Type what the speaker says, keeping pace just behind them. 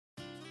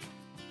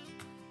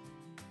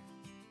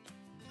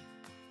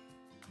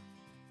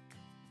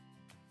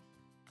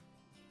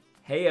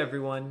Hey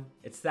everyone,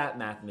 it's that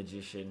Math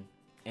Magician,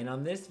 and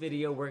on this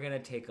video we're going to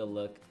take a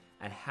look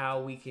at how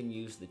we can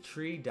use the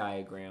tree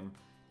diagram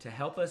to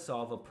help us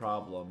solve a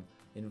problem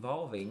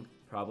involving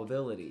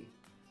probability.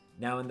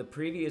 Now in the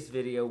previous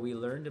video we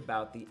learned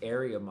about the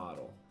area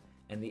model,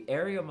 and the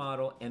area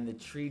model and the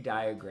tree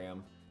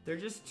diagram, they're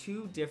just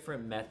two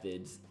different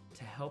methods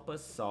to help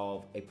us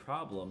solve a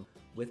problem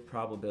with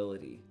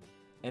probability.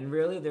 And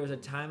really there's a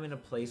time and a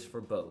place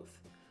for both.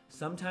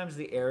 Sometimes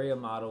the area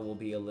model will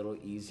be a little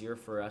easier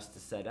for us to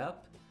set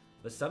up,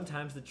 but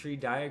sometimes the tree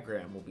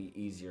diagram will be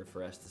easier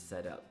for us to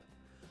set up.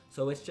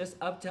 So it's just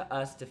up to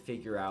us to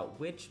figure out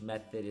which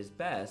method is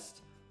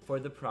best for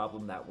the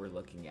problem that we're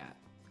looking at.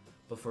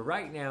 But for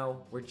right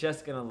now, we're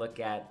just gonna look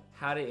at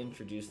how to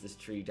introduce this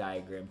tree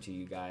diagram to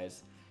you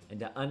guys and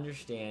to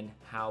understand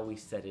how we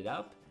set it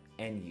up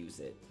and use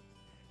it.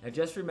 Now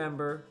just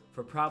remember,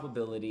 for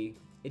probability,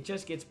 it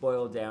just gets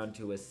boiled down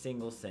to a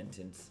single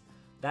sentence.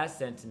 That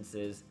sentence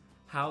is,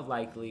 how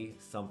likely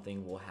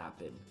something will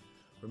happen.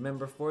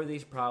 Remember, for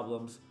these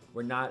problems,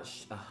 we're not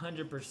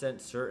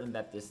 100% certain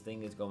that this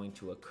thing is going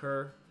to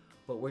occur,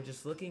 but we're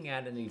just looking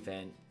at an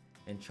event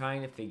and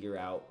trying to figure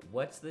out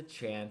what's the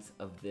chance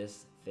of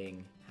this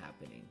thing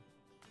happening.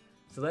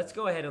 So let's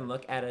go ahead and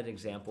look at an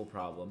example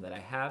problem that I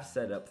have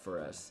set up for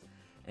us.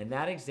 And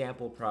that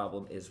example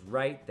problem is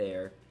right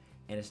there,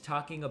 and it's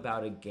talking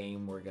about a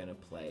game we're gonna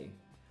play.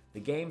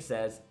 The game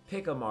says,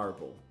 pick a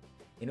marble.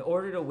 In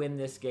order to win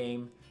this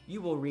game, you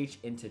will reach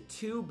into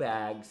 2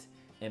 bags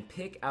and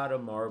pick out a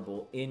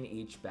marble in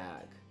each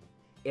bag.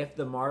 If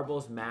the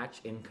marbles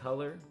match in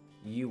color,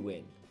 you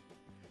win.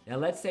 Now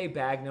let's say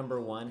bag number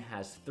 1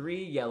 has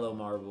 3 yellow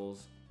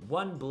marbles,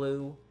 1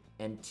 blue,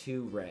 and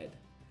 2 red.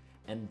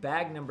 And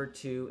bag number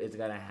 2 is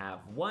gonna have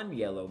 1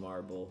 yellow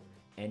marble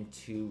and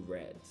 2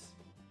 reds.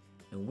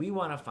 And we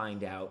wanna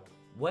find out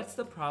what's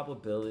the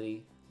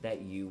probability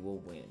that you will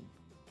win.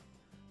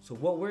 So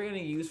what we're going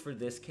to use for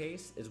this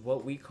case is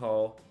what we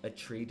call a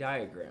tree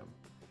diagram.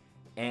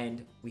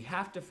 And we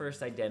have to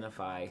first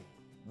identify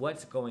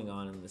what's going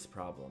on in this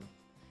problem.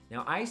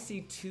 Now I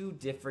see 2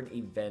 different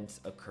events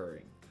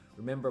occurring.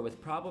 Remember,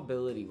 with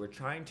probability, we're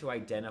trying to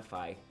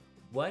identify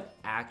what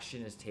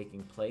action is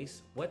taking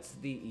place, what's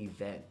the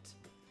event.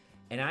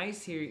 And I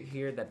see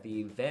here that the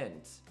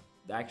events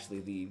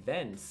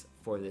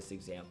for this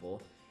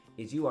example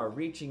is you are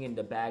reaching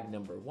into bag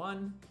number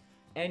 1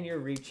 and you're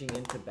reaching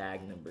into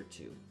bag number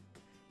 2.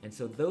 And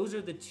so those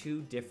are the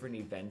 2 different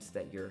events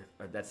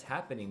that's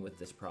happening with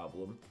this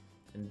problem,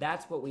 and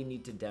that's what we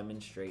need to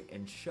demonstrate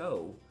and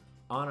show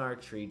on our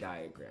tree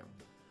diagram.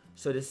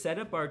 So to set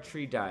up our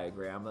tree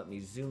diagram, let me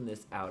zoom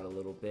this out a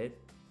little bit.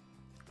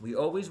 We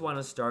always want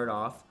to start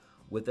off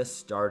with a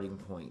starting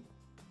point.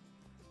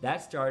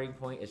 That starting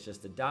point is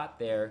just a dot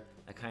there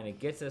that kind of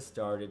gets us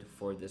started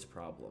for this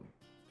problem.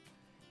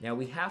 Now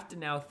we have to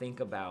now think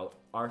about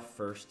our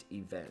first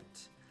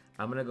event.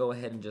 I'm gonna go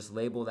ahead and just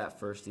label that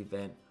first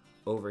event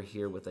over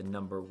here with a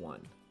number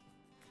 1.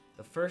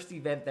 The first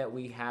event that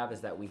we have is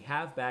that we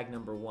have bag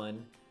number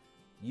 1.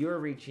 You're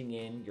reaching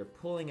in, you're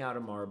pulling out a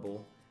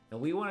marble,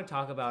 and we want to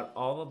talk about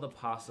all of the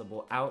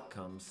possible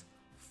outcomes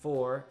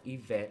for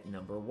event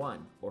number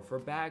 1, or for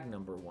bag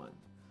number 1.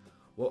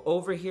 Well,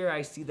 over here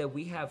I see that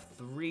we have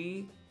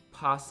 3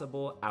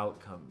 possible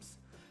outcomes.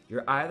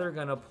 You're either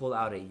gonna pull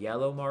out a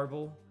yellow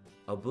marble,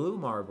 a blue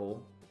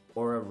marble,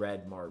 or a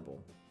red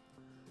marble.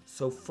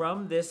 So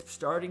from this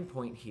starting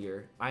point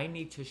here, I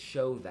need to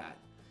show that.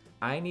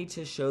 I need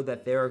to show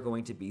that there are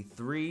going to be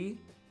 3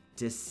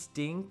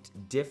 distinct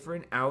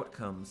different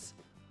outcomes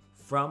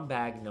from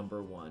bag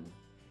number 1.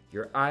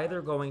 You're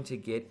either going to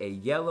get a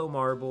yellow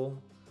marble,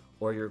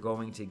 or you're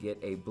going to get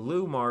a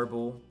blue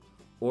marble,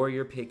 or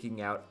you're picking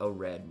out a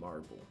red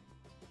marble.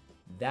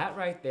 That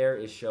right there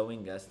is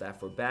showing us that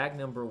for bag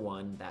number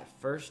 1, that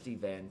first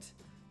event,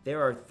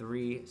 there are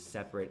 3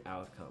 separate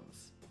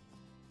outcomes.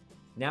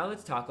 Now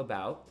let's talk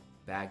about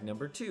bag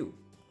number 2.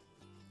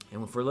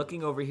 And if we're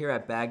looking over here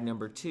at bag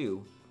number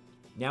 2,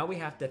 now we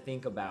have to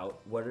think about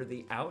what are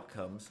the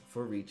outcomes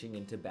for reaching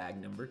into bag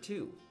number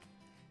 2.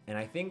 And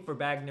I think for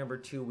bag number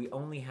 2, we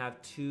only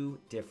have 2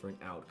 different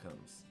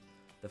outcomes.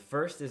 The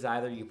first is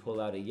either you pull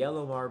out a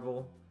yellow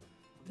marble,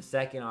 the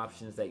second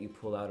option is that you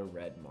pull out a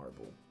red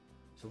marble.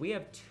 So we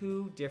have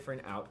 2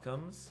 different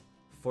outcomes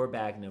for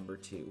bag number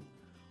 2,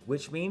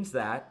 which means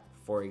that,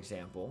 for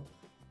example,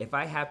 if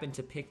I happen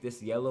to pick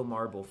this yellow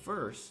marble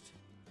first,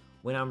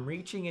 when I'm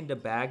reaching into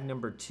bag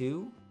number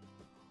 2,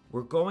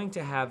 we're going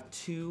to have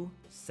 2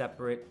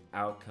 separate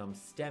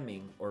outcomes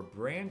stemming or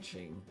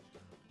branching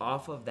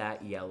off of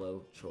that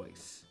yellow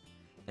choice.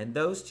 And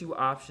those 2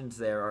 options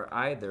there are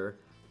either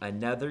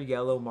another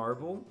yellow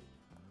marble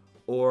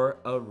or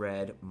a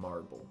red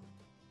marble.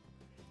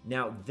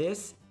 Now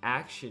this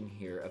action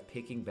here of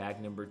picking bag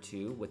number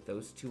 2 with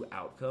those 2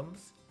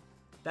 outcomes,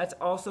 that's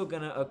also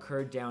gonna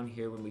occur down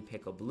here when we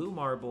pick a blue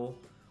marble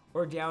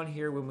or down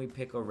here when we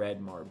pick a red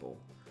marble.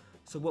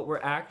 So what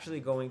we're actually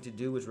going to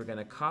do is we're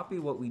gonna copy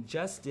what we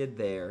just did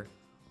there.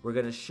 We're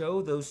gonna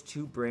show those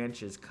 2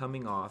 branches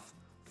coming off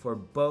for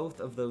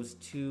both of those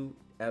 2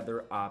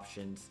 other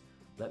options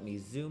Let me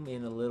zoom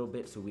in a little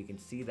bit so we can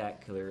see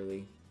that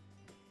clearly.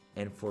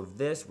 And for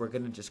this, we're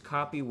gonna just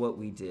copy what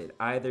we did.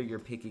 Either you're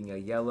picking a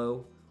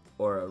yellow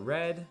or a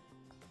red,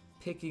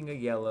 picking a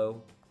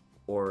yellow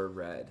or a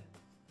red.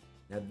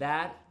 Now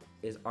that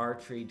is our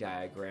tree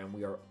diagram.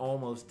 We are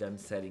almost done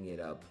setting it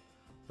up,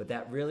 but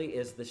that really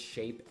is the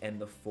shape and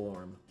the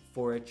form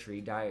for a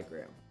tree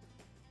diagram.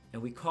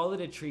 And we call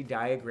it a tree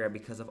diagram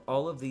because of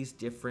all of these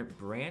different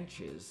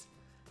branches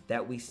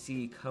that we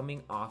see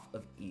coming off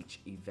of each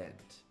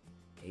event.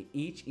 Okay,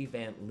 each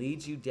event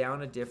leads you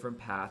down a different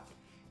path,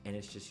 and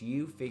it's just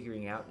you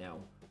figuring out now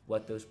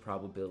what those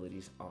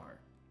probabilities are.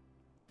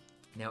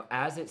 Now,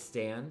 as it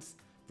stands,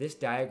 this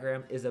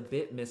diagram is a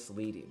bit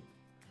misleading.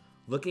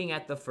 Looking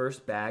at the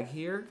first bag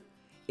here,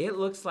 it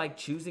looks like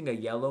choosing a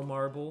yellow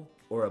marble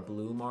or a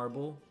blue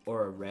marble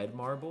or a red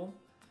marble.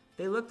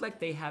 They look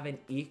like they have an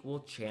equal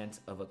chance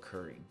of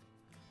occurring.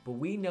 But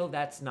we know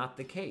that's not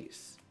the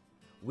case.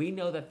 We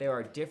know that there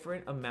are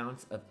different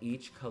amounts of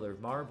each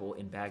colored marble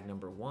in bag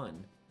number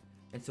 1,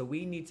 and so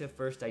we need to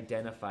first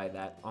identify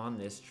that on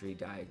this tree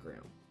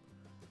diagram.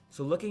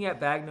 So looking at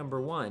bag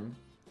number 1,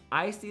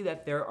 I see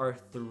that there are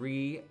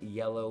 3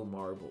 yellow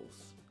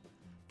marbles.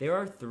 There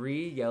are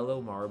 3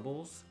 yellow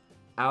marbles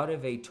out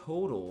of a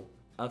total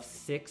of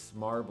 6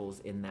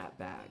 marbles in that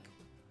bag.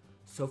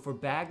 So for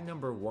bag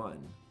number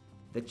 1,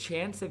 the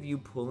chance of you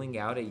pulling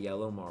out a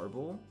yellow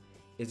marble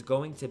is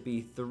going to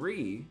be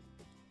 3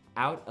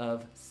 out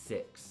of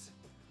 6.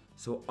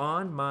 So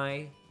on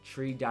my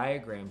tree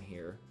diagram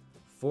here,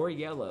 for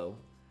yellow,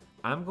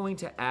 I'm going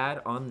to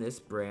add on this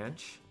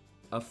branch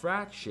a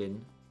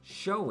fraction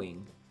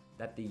showing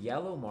that the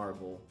yellow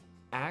marble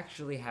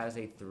actually has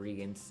a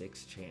 3 in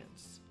 6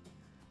 chance.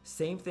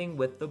 Same thing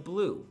with the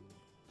blue.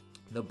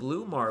 The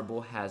blue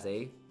marble has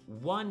a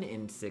 1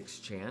 in 6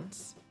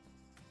 chance,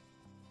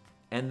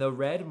 and the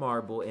red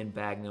marble in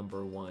bag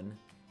number 1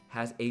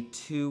 has a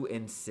 2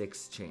 in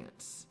 6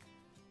 chance.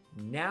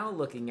 Now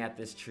looking at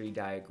this tree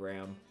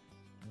diagram,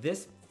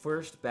 this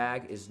first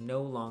bag is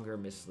no longer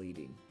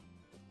misleading.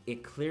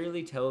 It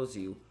clearly tells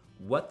you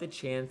what the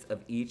chance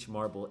of each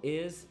marble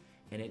is,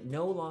 and it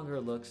no longer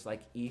looks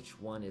like each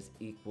one is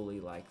equally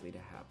likely to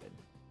happen.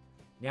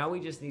 Now we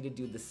just need to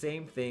do the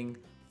same thing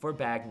for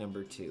bag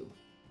number 2.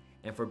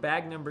 And for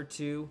bag number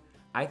 2,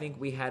 I think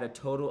we had a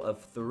total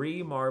of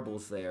 3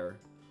 marbles there.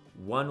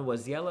 1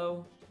 was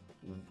yellow,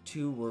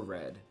 2 were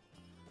red.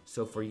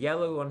 So for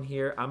yellow on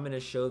here, I'm going to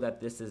show that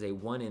this is a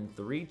 1 in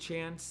 3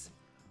 chance.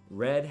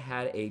 Red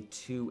had a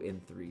 2 in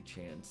 3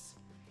 chance.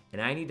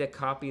 And I need to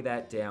copy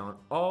that down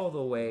all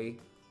the way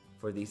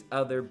for these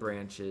other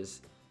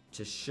branches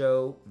to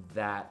show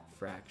that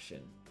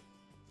fraction.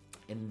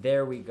 And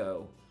there we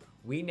go.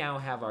 We now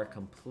have our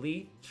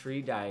complete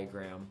tree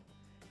diagram,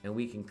 and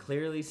we can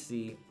clearly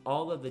see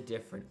all of the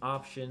different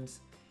options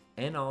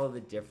and all of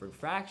the different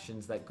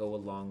fractions that go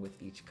along with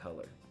each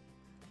color.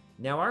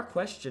 Now our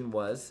question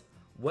was,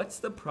 what's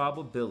the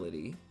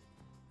probability,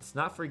 let's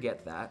not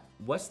forget that,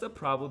 what's the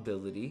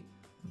probability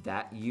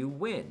that you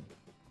win?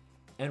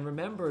 And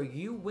remember,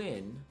 you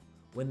win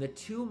when the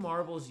 2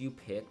 marbles you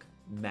pick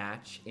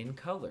match in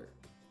color.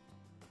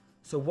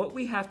 So what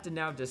we have to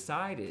now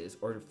decide is,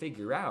 or to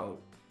figure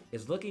out,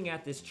 is looking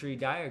at this tree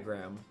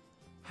diagram,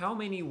 how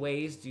many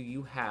ways do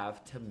you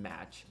have to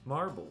match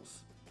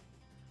marbles?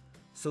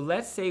 So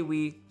let's say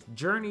we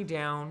journey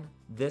down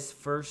this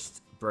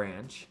first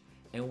branch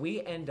and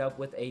we end up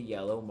with a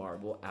yellow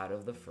marble out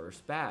of the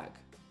first bag.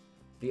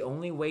 The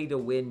only way to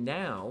win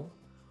now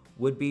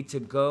would be to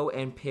go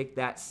and pick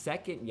that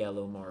second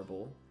yellow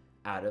marble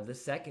out of the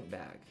second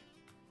bag.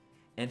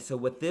 And so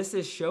what this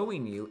is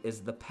showing you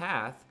is the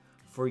path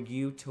for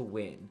you to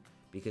win,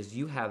 because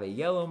you have a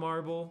yellow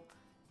marble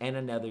and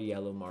another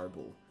yellow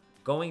marble.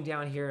 Going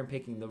down here and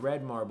picking the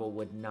red marble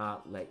would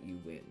not let you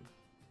win.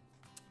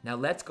 Now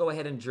let's go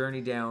ahead and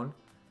journey down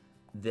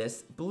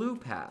this blue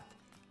path.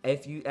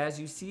 As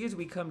you see, as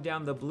we come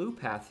down the blue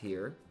path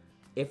here,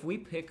 if we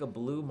pick a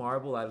blue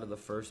marble out of the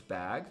first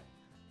bag,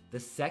 the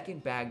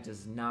second bag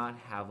does not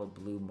have a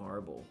blue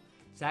marble.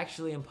 It's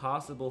actually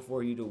impossible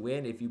for you to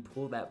win if you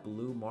pull that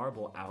blue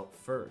marble out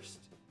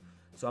first.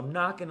 So I'm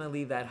not going to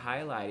leave that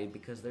highlighted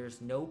because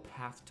there's no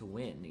path to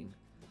winning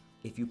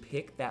if you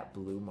pick that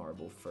blue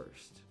marble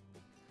first.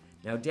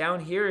 Now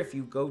down here, if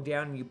you go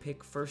down and you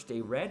pick first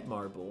a red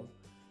marble,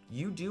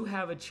 you do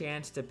have a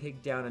chance to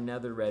pick down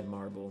another red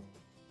marble.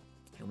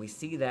 And we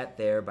see that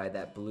there by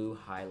that blue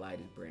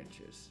highlighted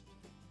branches.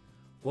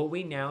 What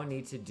we now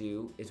need to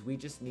do is we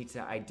just need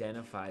to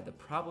identify the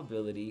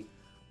probability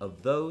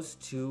of those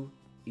 2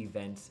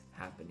 events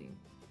happening.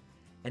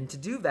 And to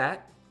do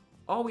that,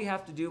 all we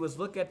have to do is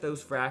look at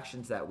those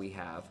fractions that we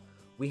have.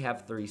 We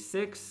have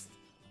 3/6,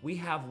 we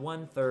have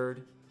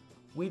 1/3.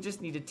 We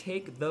just need to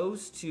take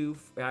those 2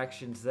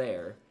 fractions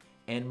there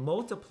and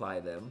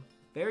multiply them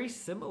very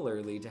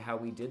similarly to how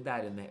we did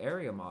that in the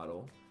area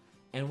model,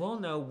 and we'll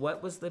know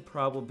what was the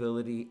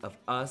probability of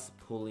us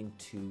pulling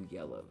 2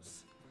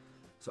 yellows.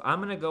 So I'm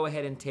going to go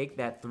ahead and take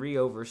that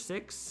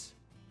 3/6.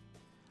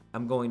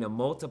 I'm going to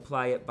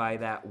multiply it by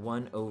that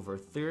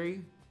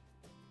 1/3.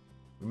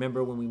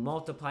 Remember, when we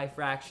multiply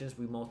fractions,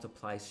 we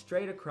multiply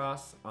straight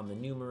across on the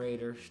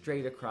numerator,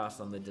 straight across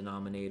on the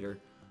denominator.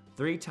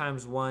 3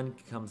 times 1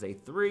 becomes a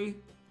 3.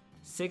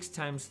 6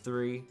 times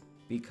 3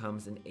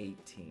 becomes an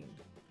 18.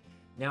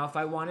 Now, if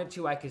I wanted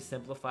to, I could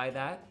simplify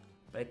that,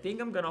 but I think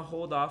I'm going to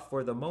hold off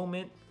for the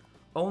moment,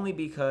 only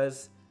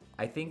because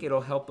I think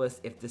it'll help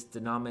us if this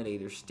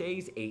denominator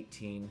stays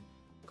 18,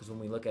 because when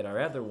we look at our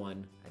other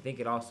one, I think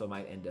it also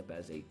might end up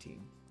as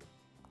 18.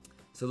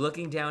 So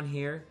looking down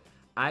here,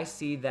 I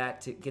see that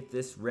to get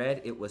this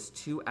red, it was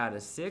 2 out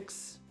of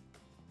 6.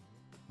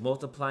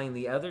 Multiplying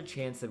the other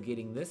chance of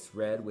getting this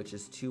red, which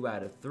is 2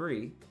 out of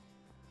 3.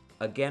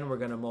 Again, we're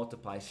going to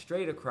multiply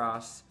straight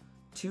across.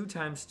 2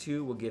 times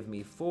 2 will give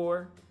me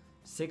 4.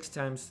 6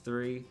 times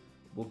 3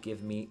 will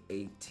give me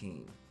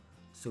 18.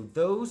 So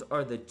those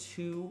are the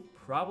 2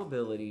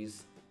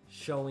 probabilities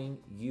showing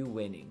you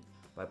winning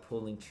by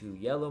pulling 2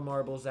 yellow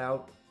marbles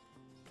out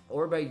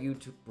or by you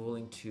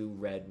pulling 2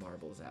 red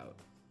marbles out.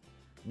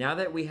 Now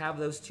that we have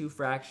those 2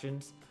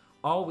 fractions,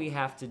 all we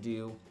have to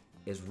do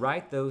is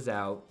write those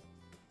out.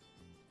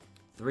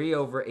 3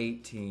 over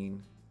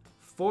 18,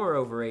 4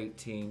 over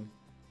 18,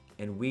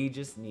 and we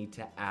just need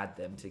to add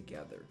them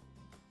together.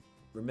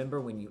 Remember,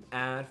 when you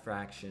add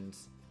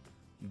fractions,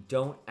 you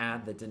don't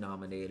add the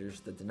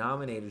denominators. The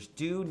denominators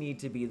do need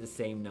to be the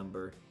same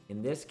number.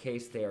 In this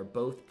case, they are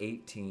both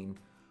 18,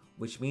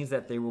 which means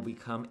that they will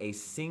become a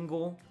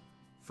single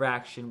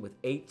fraction with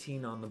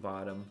 18 on the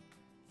bottom.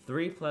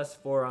 3 plus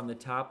 4 on the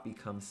top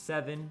becomes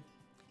 7.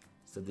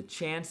 So the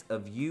chance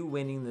of you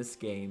winning this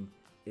game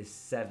is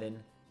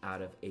 7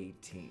 out of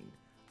 18.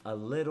 A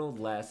little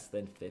less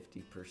than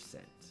 50%.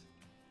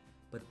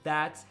 But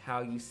that's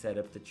how you set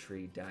up the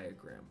tree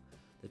diagram.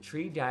 The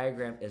tree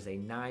diagram is a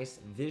nice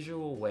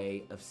visual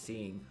way of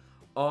seeing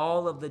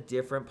all of the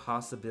different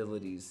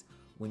possibilities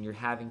when you're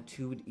having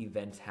 2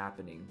 events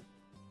happening.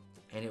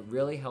 And it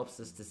really helps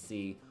us to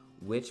see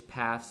which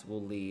paths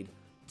will lead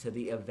to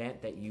the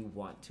event that you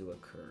want to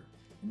occur.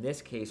 In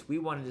this case, we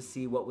wanted to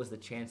see what was the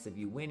chance of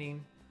you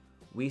winning.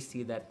 We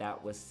see that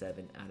that was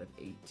 7 out of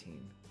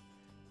 18.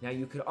 Now,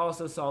 you could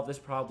also solve this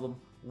problem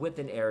with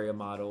an area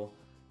model.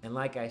 And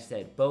like I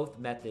said, both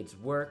methods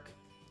work.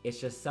 It's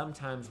just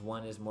sometimes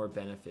one is more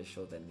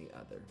beneficial than the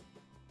other.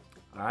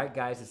 All right,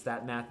 guys, it's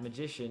That Math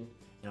Magician,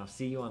 and I'll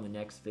see you on the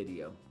next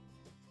video.